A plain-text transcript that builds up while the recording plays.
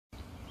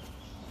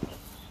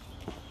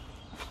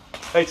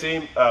Hey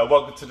team,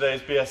 welcome to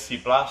today's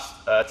BST Blast.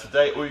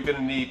 Today all you're going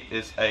to need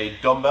is a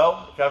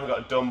dumbbell. If you haven't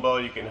got a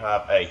dumbbell, you can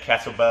have a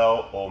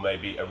kettlebell or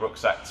maybe a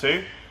rucksack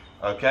too.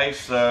 Okay,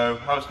 so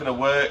how it's going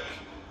to work,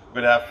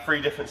 we're going to have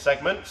 3 different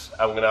segments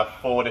and we're going to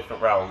have 4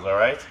 different rounds,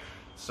 alright?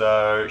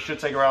 So it should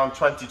take around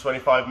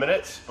 20-25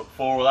 minutes, but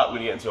before all that we're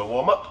going to get into a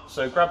warm-up.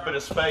 So grab a bit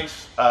of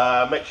space,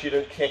 make sure you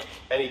don't kick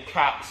any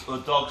cats or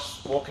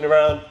dogs walking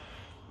around.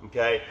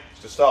 Okay,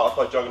 so start off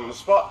by jogging on the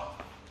spot.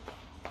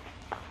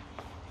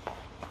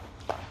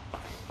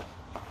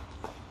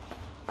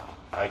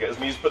 And get his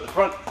knees up at the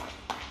front.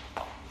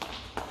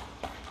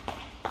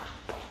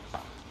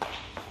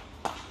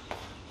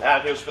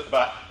 And heels at the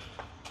back.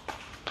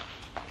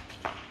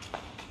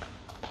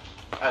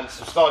 And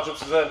some star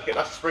jumps in, get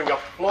nice spring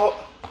off the floor.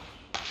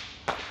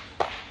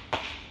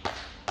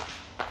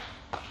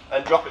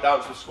 And drop it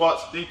down to the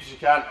squats, deep as you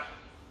can.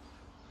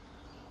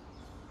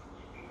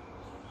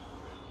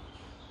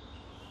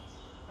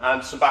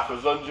 And some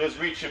backwards lunges,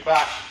 reach it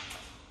back.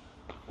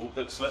 Oh,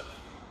 don't slip.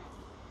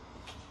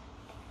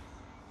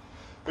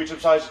 Reach up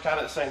as high as you can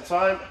at the same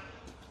time.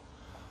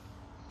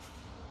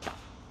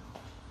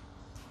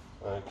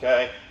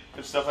 Okay,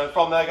 good stuff. And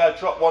from there, guys,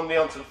 drop one knee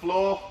onto the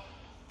floor.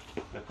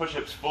 Then push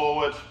hips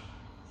forward,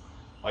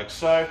 like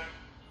so.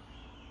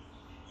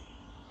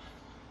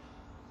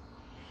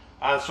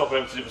 And swap it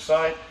over to the other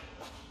side.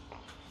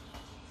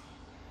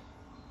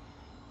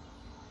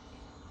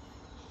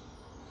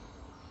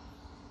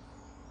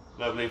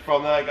 Lovely.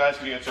 From there, guys,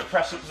 we're going to go to a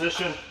press up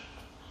position.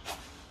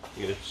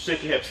 You're going to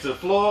shake your hips to the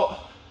floor.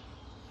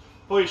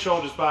 Pull your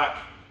shoulders back,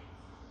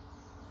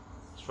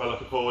 just try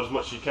looking forward as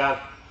much as you can,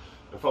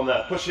 and from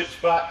there push hips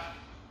back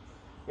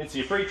into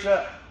your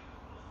preacher,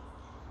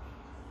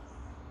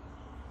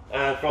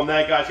 and from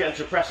there, guys, get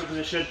into a press up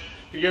position.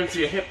 You go into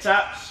your hip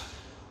taps,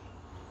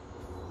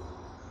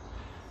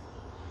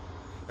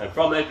 and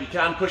from there, if you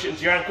can, push it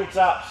into your ankle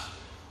taps.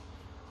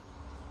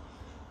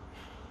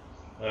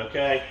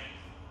 Okay,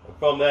 and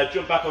from there,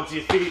 jump back onto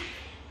your feet,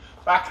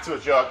 back to a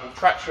jog, and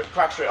crack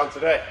straight onto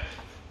there.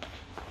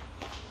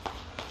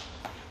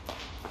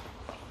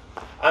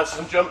 And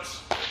some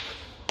jumps.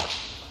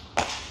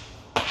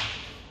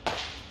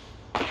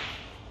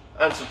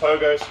 And some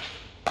pogos.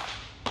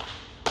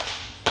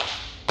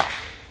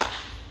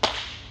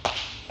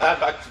 And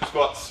back to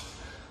squats.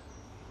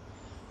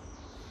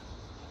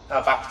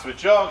 Now back to a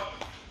jog.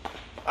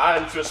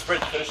 And to a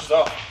sprint, finishes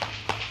off.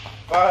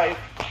 5,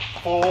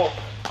 4,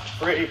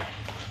 3,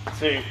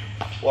 2,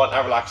 1,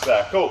 and relax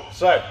there. Cool,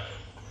 so,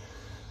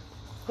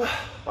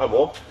 I'm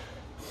warm.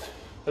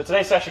 So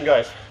today's session,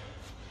 guys,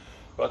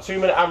 got a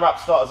 2-minute AMRAP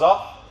to start us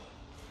off.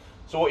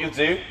 So what you'll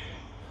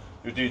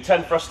do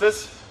 10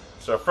 thrusters.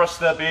 So a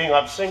thruster being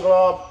either single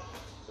arm,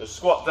 so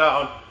squat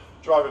down,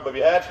 drive it above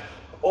your head,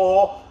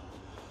 or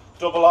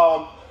double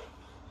arm,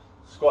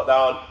 squat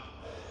down,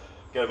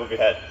 get above your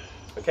head.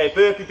 Okay,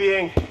 burpee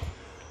being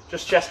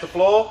just chest to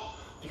floor.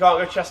 If you can't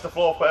go chest to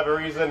floor for whatever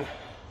reason,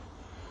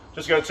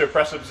 just go into a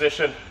press up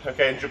position,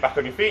 okay, and jump back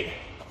on your feet.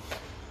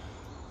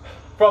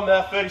 From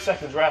there, 30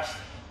 seconds rest,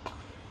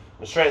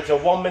 and straight into a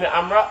 1-minute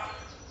AMRAP.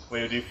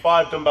 Where you do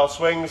 5 dumbbell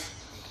swings.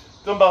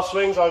 Dumbbell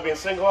swings either being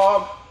single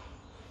arm,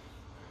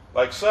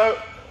 like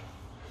so,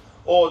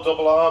 or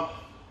double arm,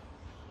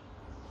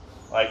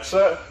 like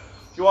so.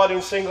 If you are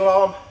doing single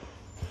arm,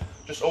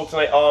 just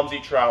alternate arms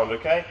each round,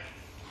 okay?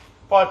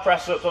 5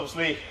 press ups,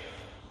 obviously,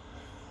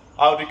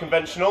 I'll do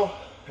conventional.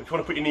 If you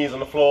want to put your knees on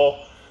the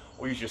floor,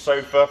 or use your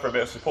sofa for a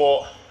bit of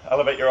support,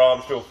 elevate your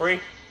arms, feel free.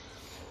 And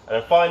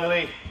then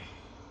finally,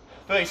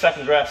 30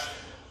 seconds rest,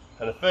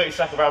 and a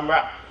 30-second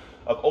AMRAP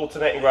of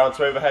alternating ground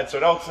to overhead. So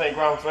an alternating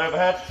ground to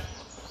overhead,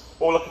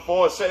 all looking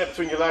forward, sit it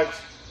between your legs,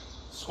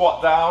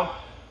 squat down,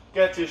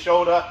 get it to your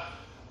shoulder,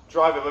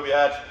 drive it above your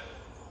head,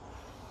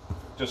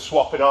 just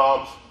swapping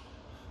arms,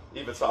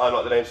 either side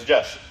like the name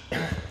suggests.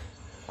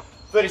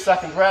 30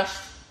 seconds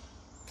rest,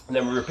 and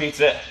then we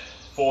repeat it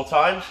 4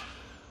 times,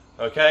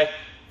 okay?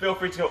 Feel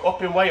free to go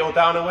up in weight or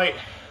down in weight,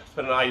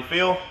 depending on how you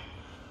feel.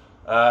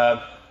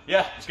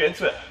 Yeah, let's get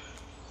into it.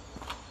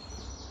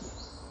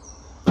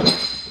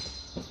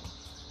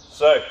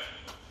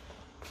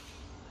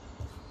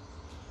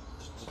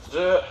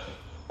 So,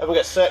 everyone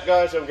get set,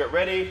 guys, everyone get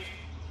ready.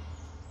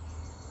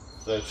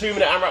 So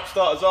 2-minute AMRAP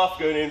starters off,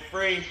 going in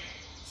 3,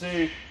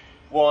 2,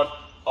 1,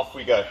 off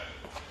we go.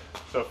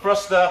 So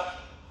thruster,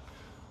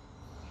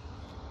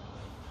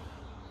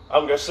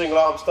 I'm going to go single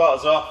arm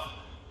starters off,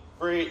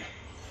 3,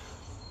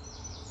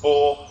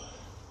 4,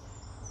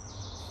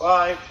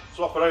 5,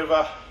 swap it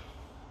over,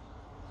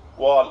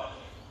 1,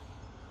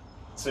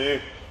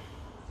 2,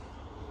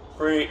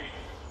 3,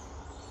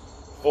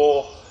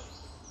 4,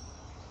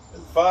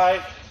 and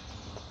 5.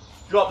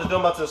 Drop the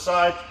dumbbell to the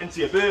side into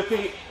your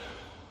burpee.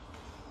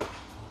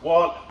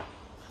 1,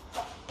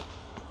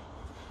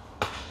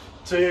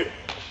 2,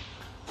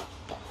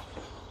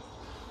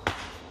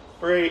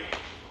 3,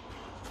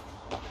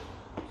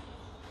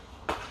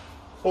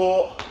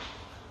 4,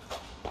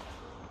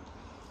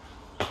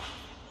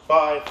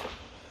 5,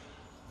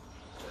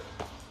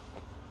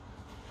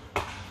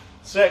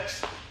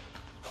 6,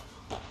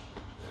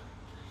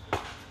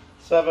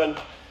 7,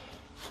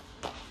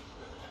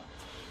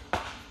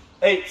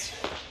 8,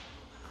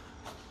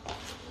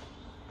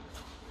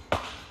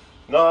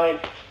 9,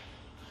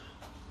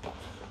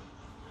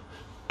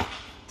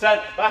 10.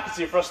 Back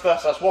into your thruster,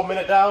 so that's 1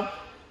 minute down.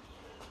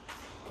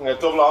 I'm going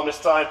to double arm this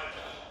time.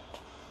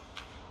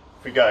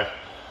 Off we go.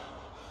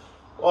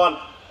 1,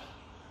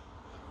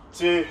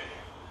 2,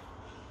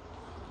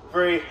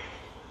 3,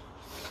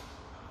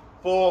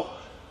 4,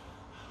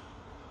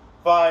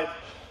 5,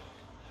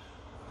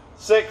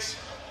 6,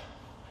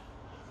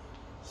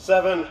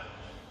 7,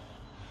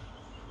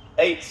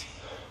 8,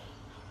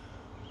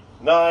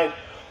 9,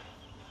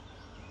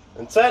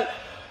 and 10.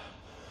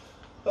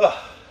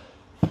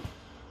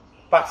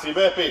 Back to your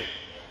burpee. Here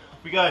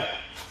we go.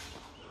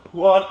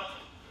 1,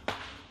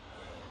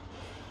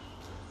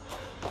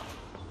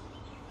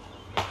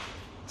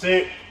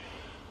 2,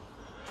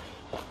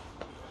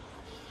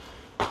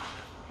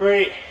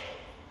 3,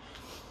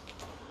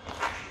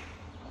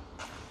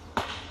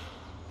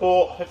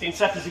 4, 15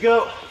 seconds to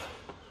go.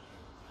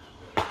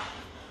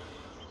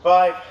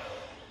 5,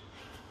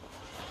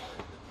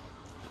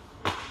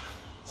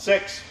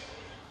 6,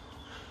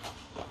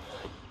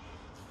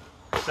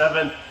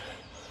 7,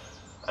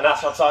 and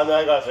that's our time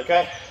there, guys,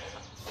 okay?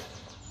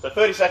 So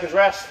 30 seconds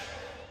rest.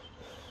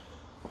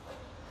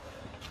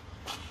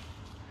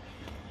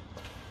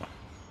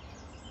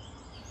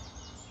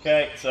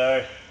 Okay,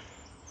 so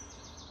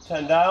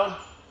 10 down.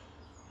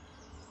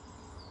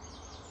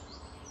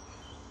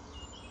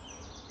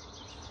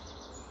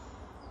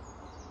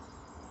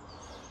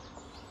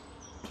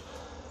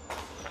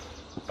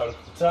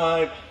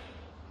 Time.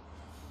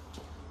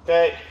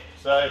 Okay,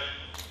 so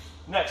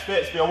next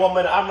bit's be a 1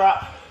 minute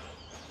AMRAP,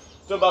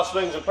 dumbbell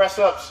swings and press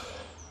ups.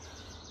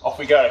 Off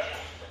we go.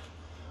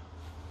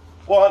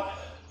 1,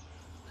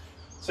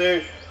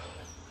 2,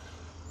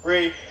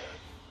 3,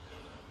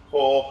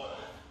 4,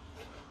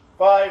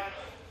 5.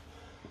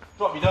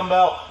 Drop your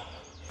dumbbell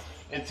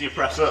into your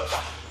press ups.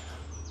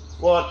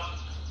 1,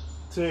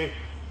 2,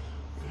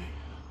 3,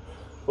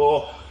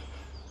 4,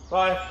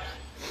 5.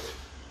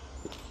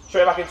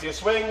 Straight back into your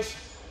swings.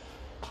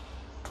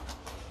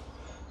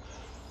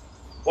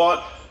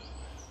 1,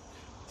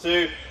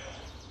 2,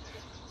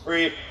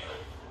 3,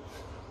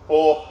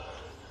 4,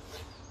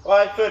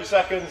 5. 30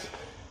 seconds.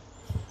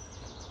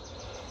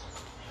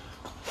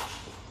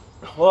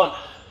 1,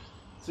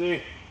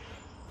 2,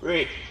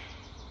 3,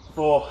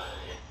 4,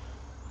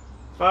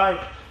 5.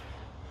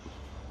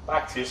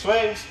 Back to your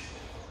swings.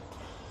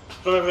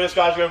 Remember, this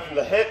guy's going from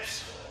the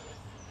hips.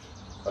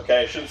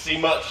 Okay, shouldn't see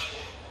much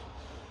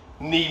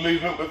knee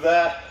movement with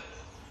there.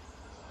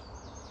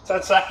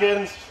 10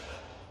 seconds.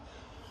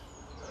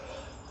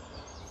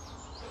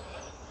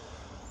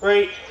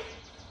 3,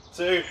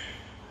 2,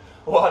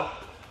 1.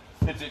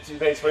 Did do 2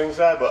 main swings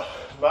there, but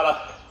no matter.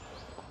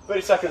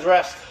 30 seconds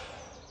rest.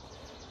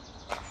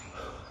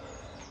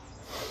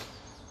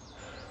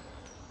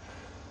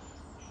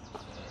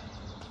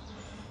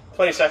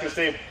 "20 seconds,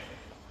 team."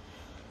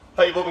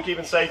 Hope you've all been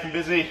keeping safe and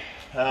busy.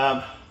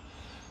 Let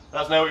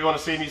us know what you want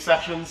to see in these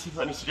sessions. If you've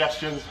got any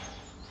suggestions,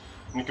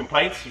 any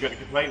complaints, if you've got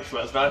any complaints,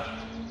 let us know.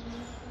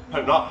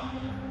 Hope not.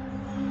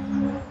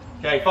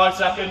 Okay, 5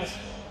 seconds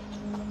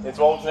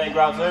into alternating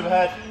grounds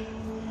overhead.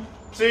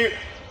 2,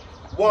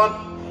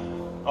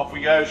 1. Off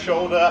we go.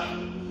 Shoulder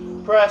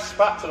press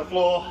back to the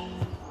floor.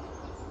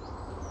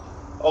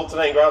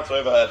 Alternating grounds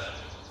overhead.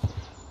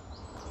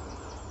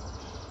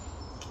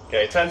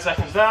 Okay, 10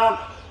 seconds down.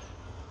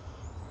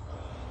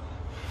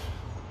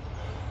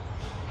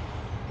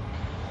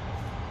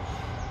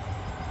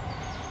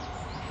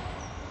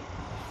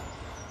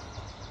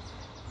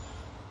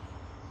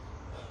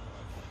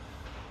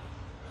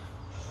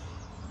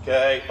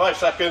 Okay, 5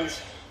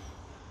 seconds.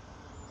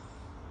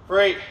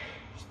 3,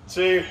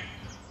 2,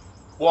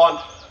 1.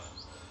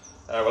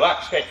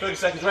 Relax. Okay, 30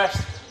 seconds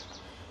rest.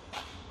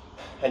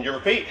 And you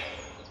repeat.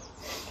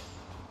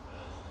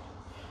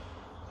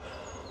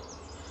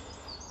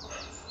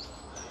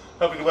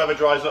 Hoping the weather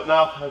dries up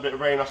now. Had a bit of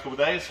rain last couple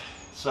of days.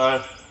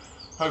 So,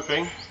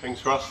 hoping,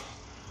 fingers crossed,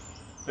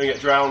 don't get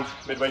drowned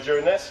midway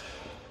during this.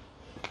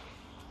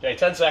 Okay,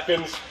 10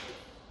 seconds.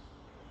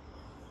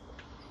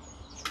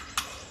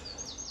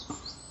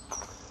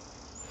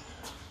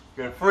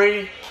 Going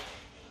 3,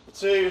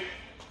 2,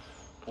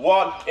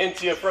 1.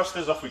 Into your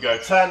thrusters. Off we go.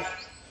 10.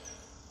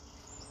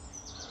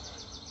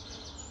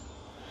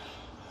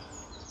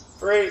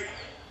 3,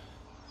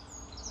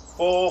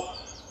 4,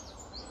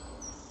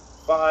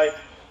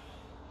 5,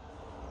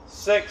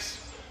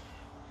 6,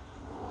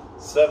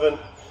 7,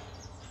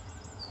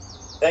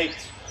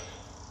 8,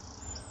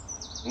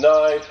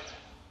 9,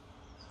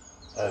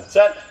 and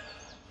 10.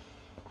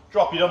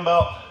 Drop your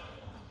dumbbell.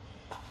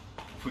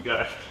 Off we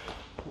go.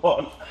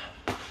 1,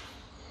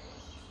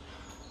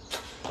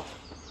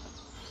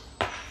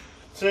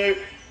 2,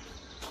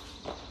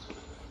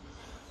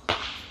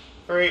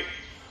 3,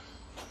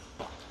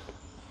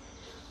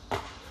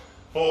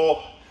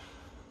 4,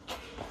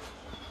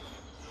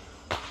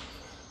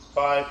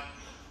 5,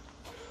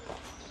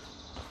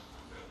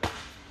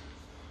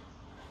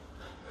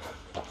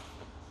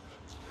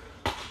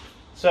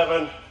 6,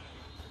 7,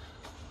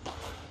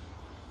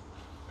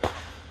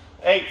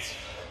 8,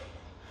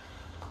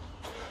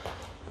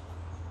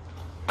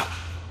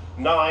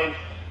 9,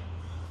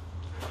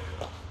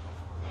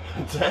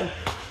 and 10.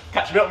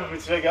 Catch me up with me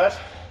today, guys.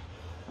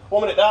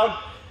 1 minute down.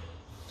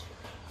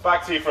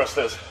 Back to your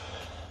thrusters.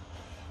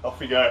 Off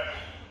we go.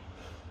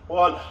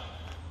 1,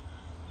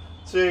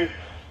 2,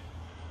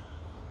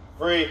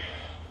 3,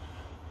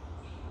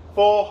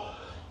 4,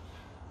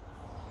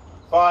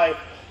 5,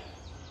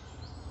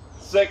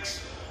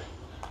 6,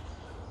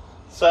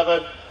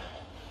 7,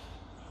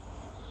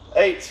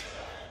 8,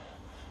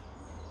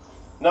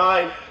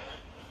 9,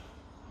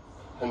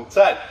 and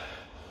 10.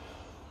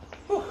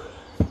 Whew.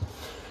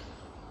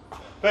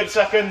 30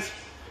 seconds.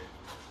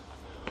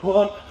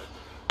 1,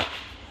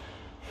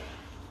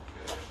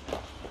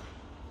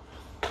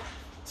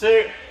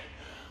 2,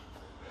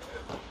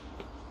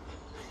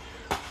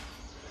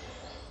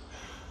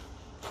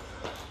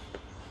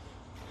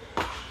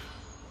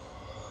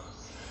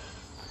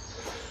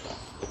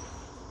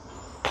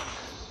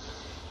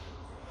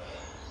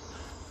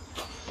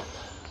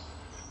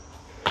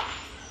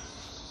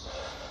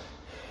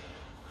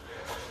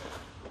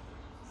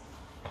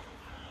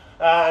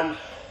 'and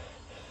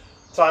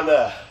time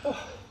there.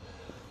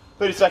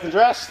 30 seconds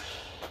rest.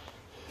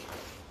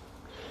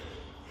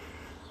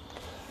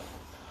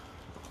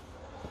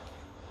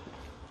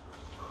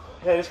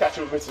 Yeah, just catch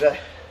up with me today.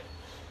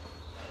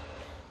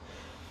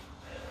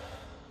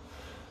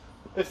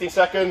 15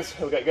 seconds,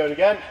 we'll get going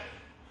again.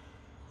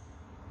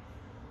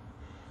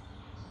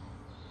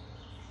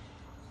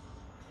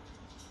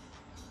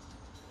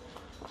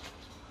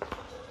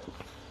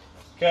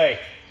 Okay,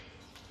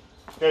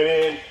 going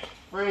in,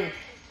 3,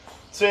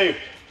 2,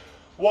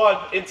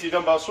 1, into your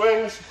dumbbell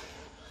swings.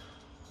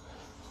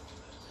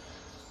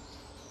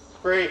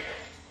 3,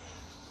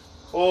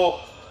 4,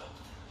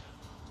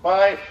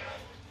 5.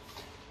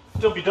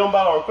 Dump your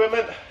dumbbell or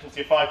equipment into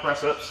your 5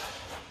 press ups.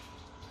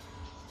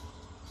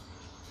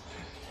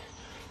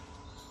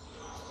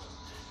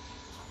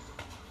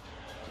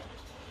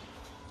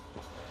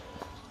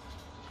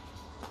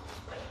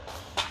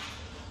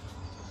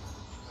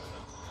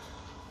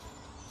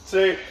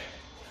 Two,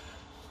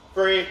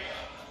 3,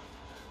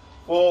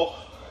 4,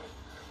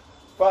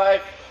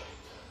 5.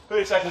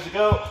 30 seconds to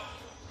go.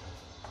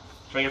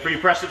 Bring your 3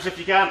 press ups if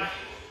you can.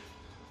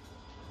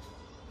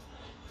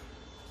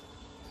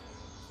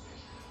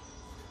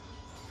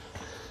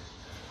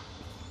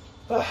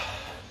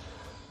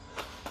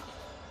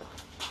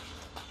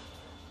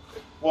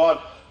 One,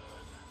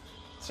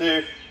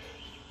 2,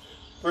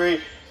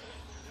 3,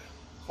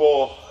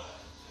 4,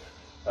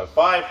 and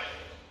 5.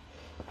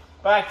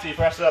 Back to your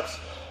press ups.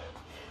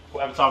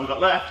 Whatever time we've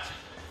got left.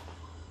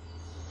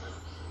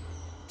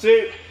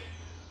 2,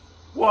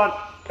 1,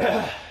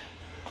 and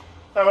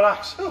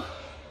relax. Ooh.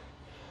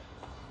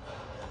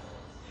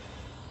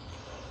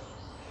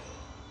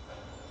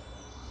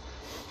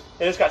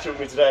 Yeah, just catch up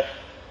with me today.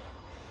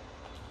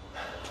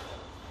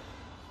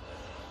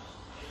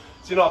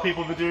 See, a lot of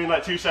people have been doing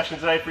like 2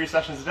 sessions a day, 3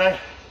 sessions a day.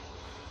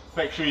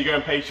 Make sure you go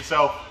and pace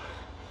yourself.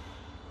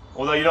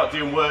 Although you're not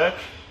doing work,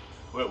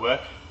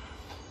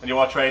 and you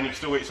are training, you can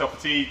still get yourself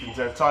fatigued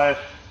and tired.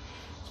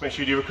 Just make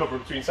sure you do recover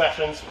between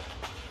sessions.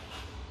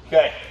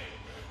 Okay,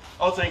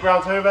 alternate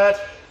ground to overhead.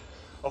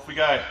 Off we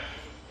go.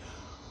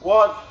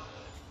 1,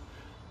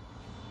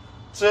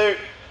 2.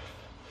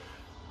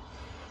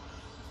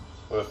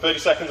 We've got 30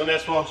 seconds on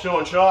this one, short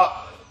and sharp.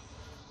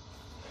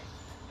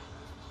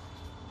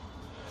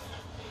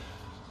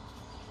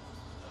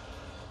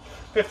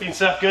 15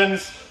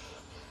 seconds.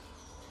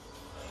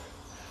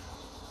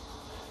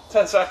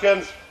 10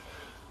 seconds.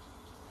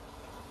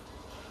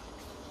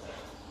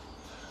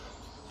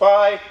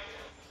 5,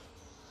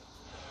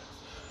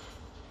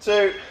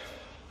 2,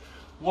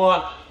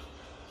 1,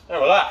 and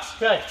relax.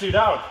 Okay, 2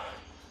 down.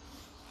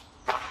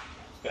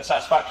 Get a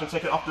satisfaction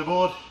ticket off the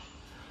board.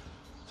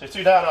 So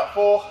 2 down at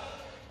 4.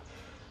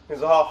 Here's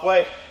the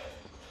halfway.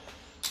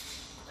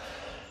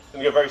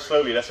 Gonna go very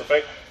slowly this, I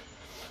think.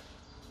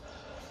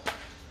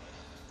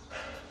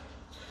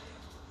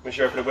 Make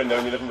sure you open a window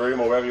in your living room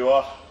or wherever you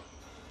are.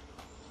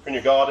 If you're in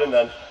your garden,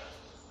 then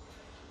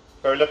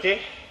very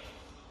lucky.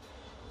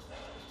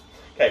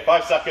 Okay,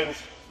 5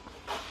 seconds.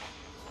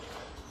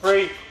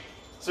 3,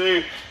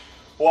 2,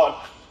 1.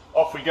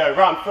 Off we go.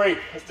 Round 3.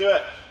 Let's do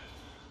it.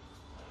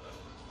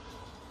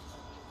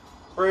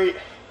 3,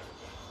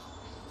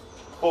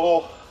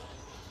 4,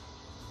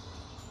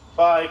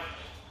 5,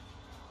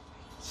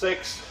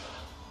 6,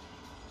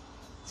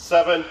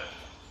 7,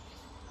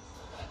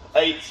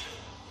 8,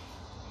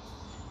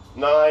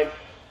 9,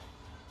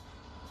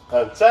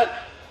 and 10.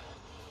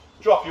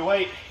 Drop your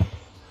weight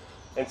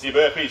into your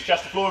burpees,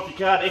 chest to floor if you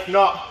can. If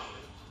not,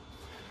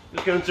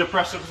 just go into a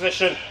press up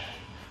position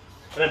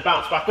and then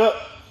bounce back up.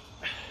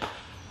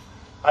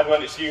 I haven't got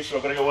an excuse, so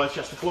I'm going to go all the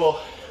chest to floor,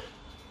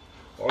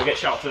 or I'll get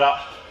shouted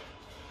at.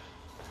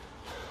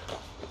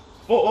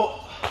 4,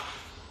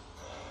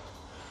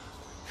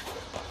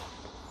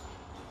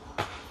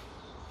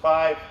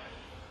 5,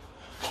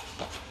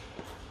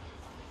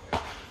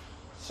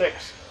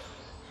 6,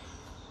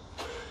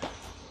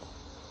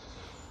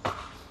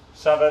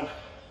 7,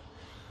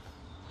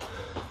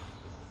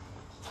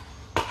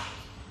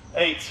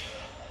 8,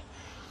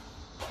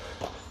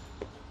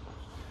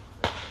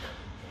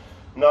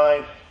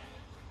 9,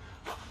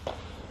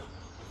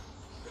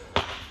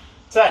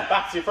 10.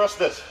 Back to your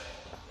thrusters.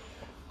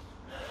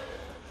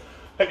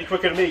 Hope you're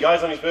quicker than me,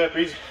 guys, on these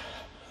burpees.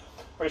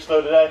 Very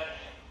slow today.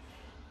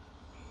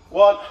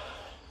 1,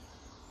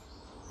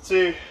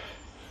 2,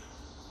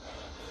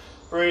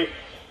 3,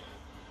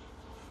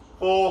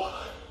 4,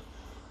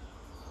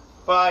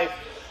 5,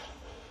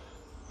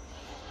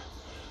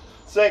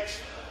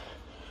 6,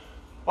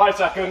 5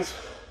 seconds.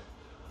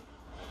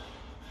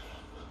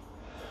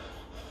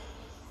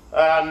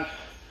 And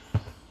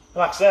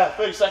relax there,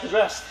 30 seconds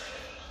rest.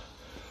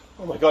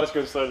 Oh my God, it's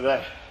going slow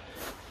today.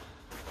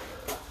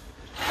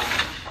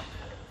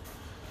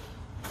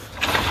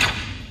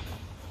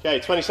 Okay,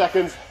 20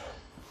 seconds.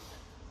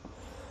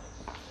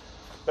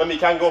 Remember, you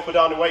can go up or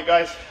down in weight,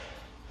 guys.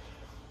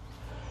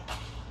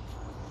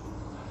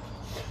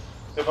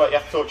 Don't feel like you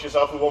have to talk to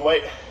yourself with one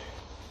weight.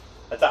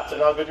 Adapt it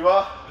to how good you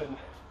are, and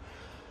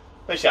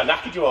basically how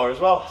knackered you are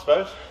as well, I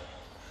suppose.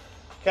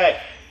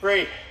 Okay,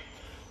 3,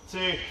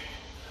 2,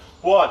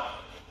 1.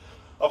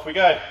 Off we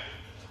go.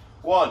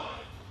 1,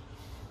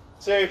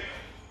 2,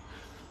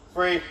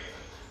 3,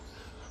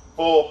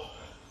 4,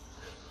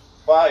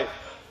 5.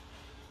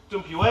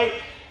 Dump your weight.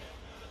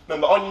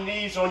 Remember, on your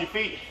knees or on your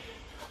feet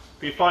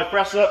for your 5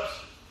 press ups.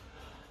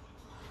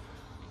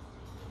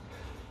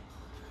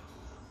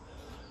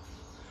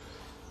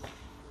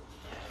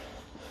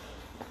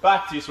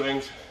 Back to your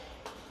swings.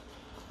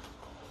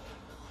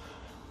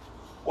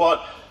 1,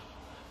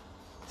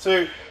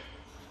 2,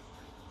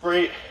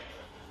 3,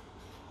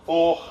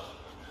 4,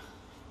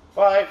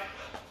 5.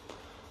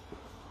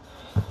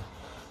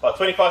 About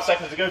 25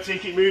 seconds to go till you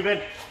keep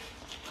moving.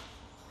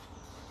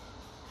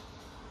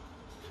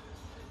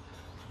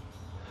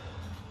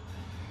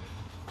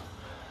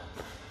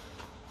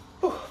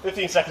 Whew,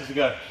 15 seconds to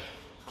go.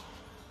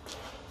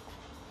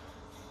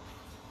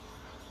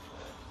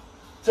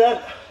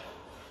 10.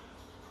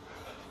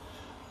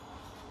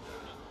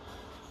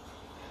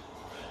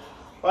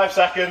 5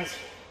 seconds.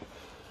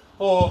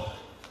 4,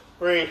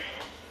 3,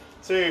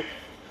 2,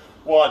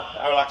 1.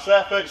 And relax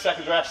there. 30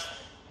 seconds rest.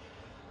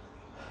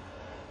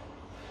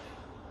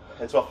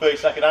 Into our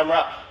 30-second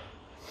AMRAP.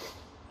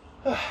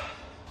 Yeah,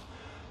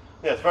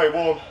 it's very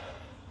warm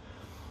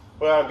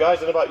where I am, guys.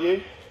 I don't know about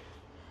you.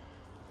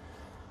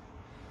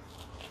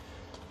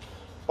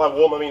 By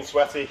warm, I mean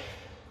sweaty.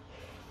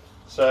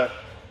 So,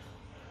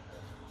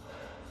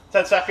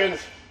 10 seconds.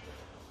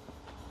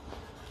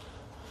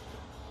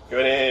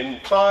 Going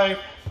in 5,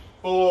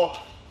 4,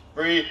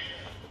 3,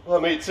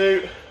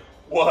 2,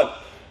 1.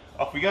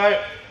 Off we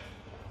go.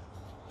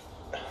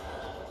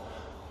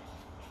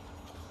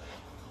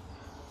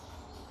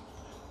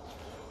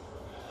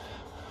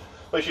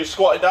 Make sure you're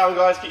squatting down,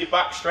 guys. Keep your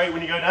back straight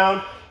when you go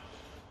down.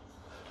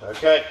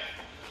 Okay,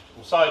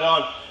 from side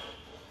on.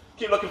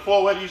 Keep looking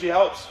forward, usually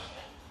helps.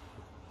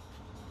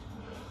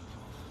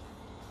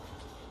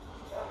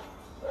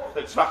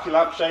 Don't smack your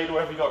lampshade or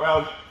whatever you got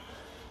around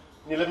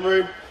in your living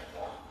room.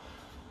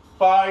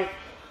 5,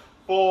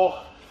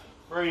 4,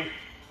 3,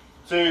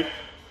 2,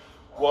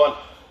 1.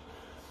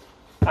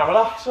 And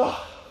relax.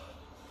 Oh.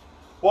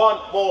 1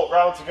 more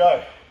round to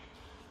go.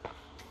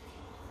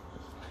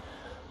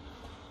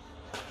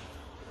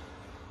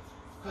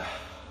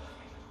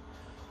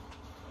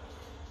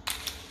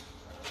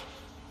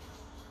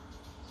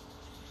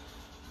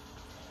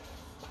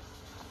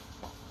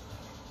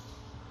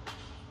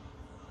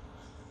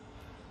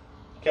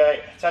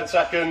 Okay, 10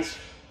 seconds.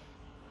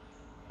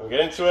 We'll get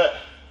into it.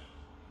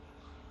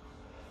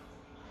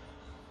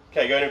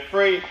 Okay, going in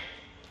 3,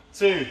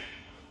 2,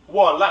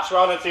 1. Last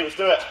round, let's see, let's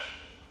do it.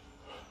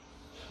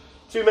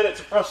 2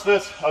 minutes of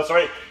thrusters. Oh,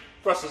 sorry,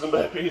 thrusters and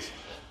burpees.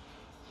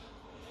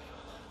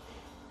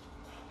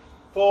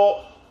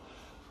 4,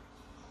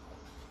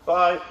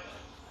 5,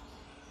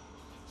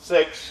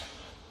 6,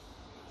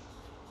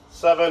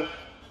 7,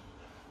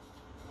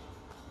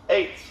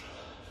 8,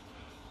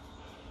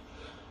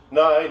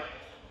 9,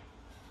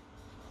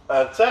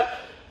 and 10.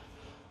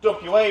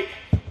 Dump your weight.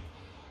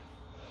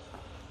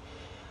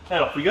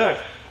 And off we go.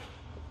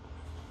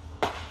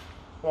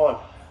 1,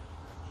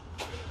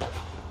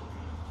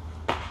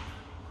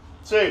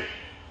 2,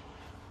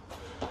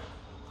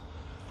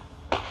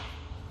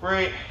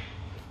 3,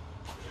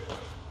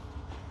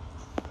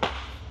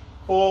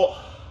 4,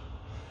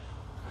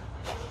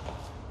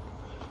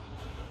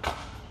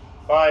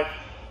 5,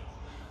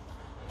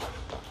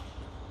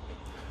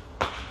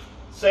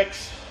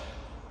 6,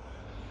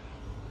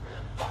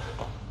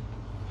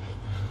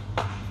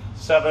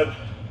 7,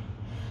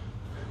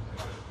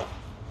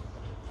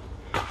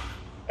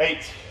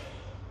 8,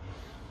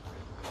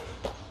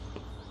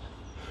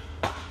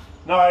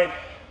 9,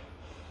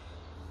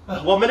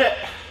 1 minute,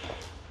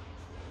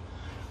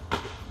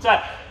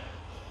 10.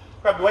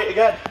 Grab your weight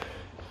again.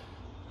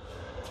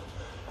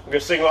 I'm going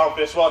to sing along for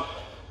this one.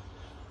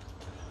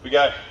 We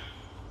go.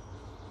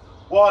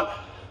 1,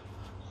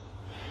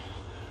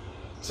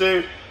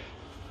 2,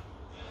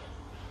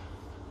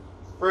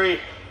 3,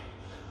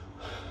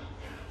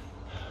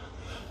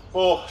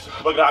 4,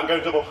 look at that, I'm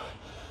going double.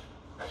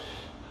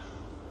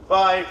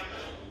 5,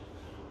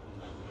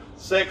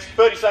 6,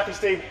 30 seconds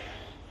team.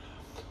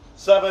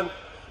 7,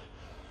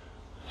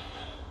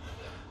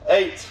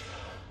 8,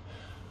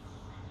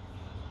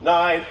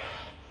 9,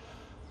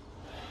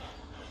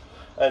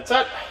 and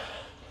 10.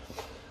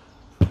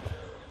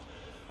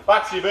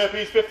 Back to your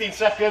burpees, 15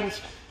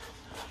 seconds.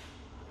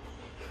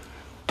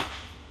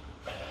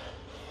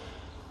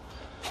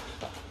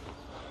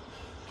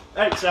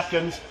 8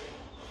 seconds.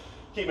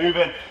 Keep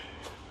moving.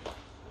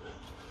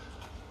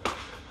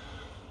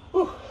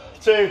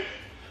 2,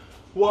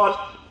 1,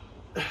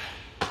 and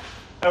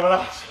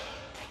relax.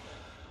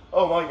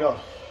 Oh my God.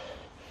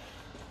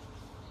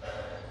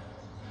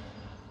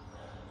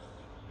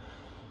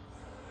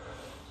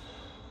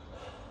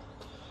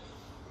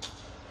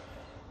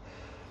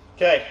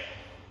 Okay,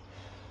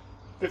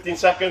 15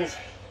 seconds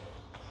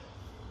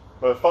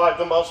with 5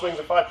 dumbbell swings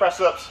and 5 press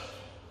ups,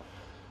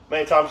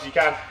 many times as you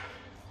can.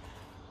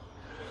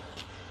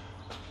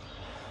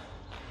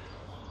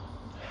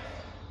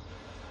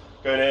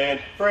 Going in,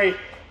 3,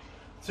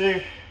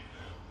 2,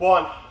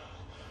 1,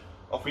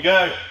 off we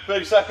go.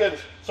 30 seconds,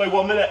 so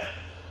 1 minute.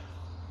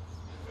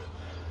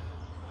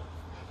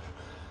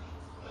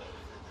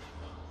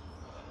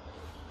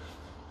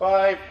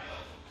 Five,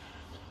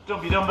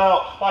 dump your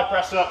dumbbell, 5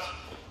 press ups.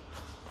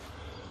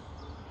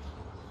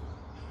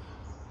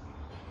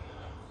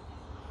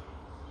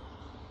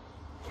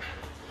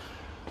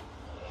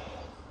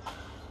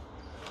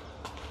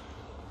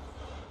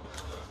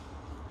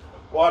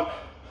 1,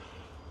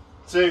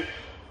 2,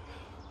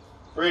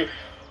 3,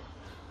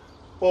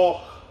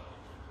 4,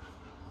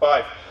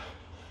 5.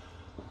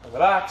 And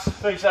relax,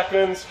 30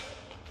 seconds.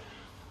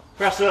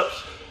 Press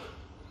ups.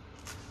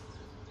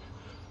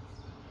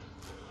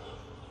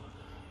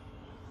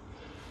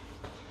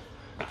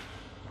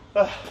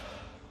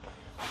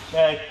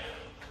 Okay,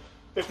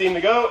 15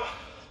 to go.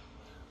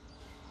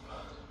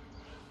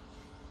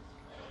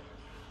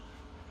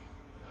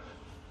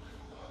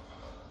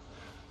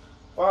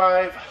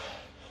 Five.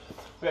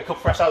 We got a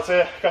couple press outs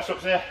here, press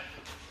ups here.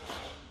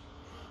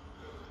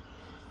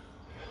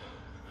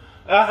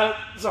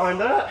 Time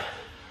that.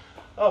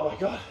 Oh my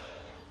God.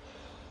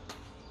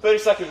 30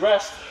 seconds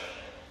rest.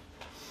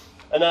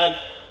 And then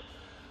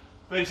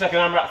 30-second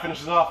AMRAP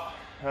finishes off.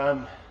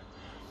 Hope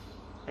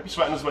you're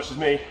sweating as much as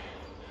me.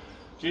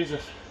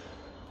 Jesus.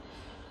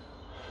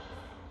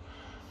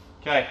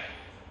 Okay.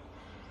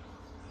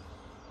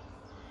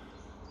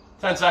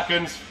 10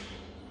 seconds.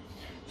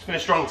 Just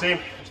finish strong, team.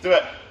 Let's do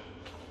it.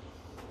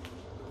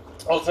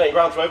 Alternate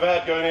ground to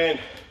overhead, going in.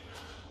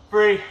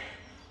 3,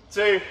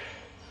 2,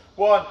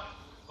 1.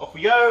 Off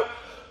we go.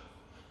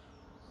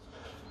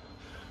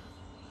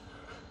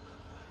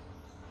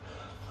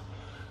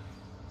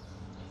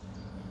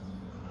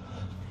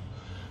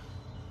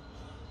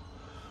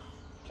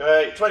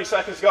 Okay, 20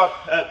 seconds to go.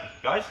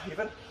 Guys,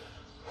 even.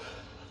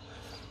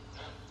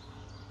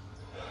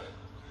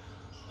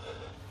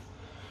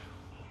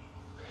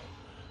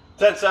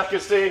 Ten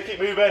seconds, team. Keep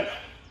moving.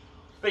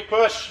 Big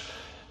push.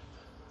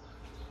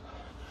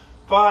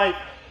 5,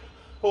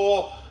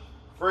 4,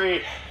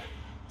 3,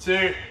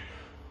 2,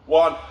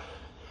 1,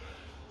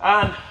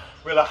 and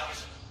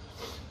relax.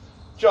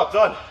 Job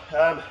done.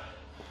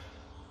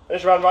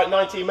 Finished around right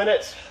 19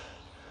 minutes.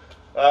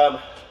 I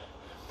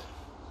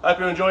hope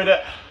you enjoyed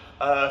it.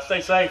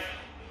 Stay safe.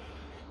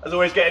 As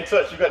always, get in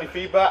touch if you've got any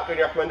feedback,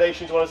 any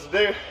recommendations you want us to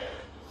do.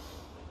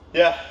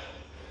 Yeah,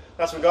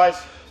 that's one,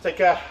 guys. Take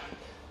care.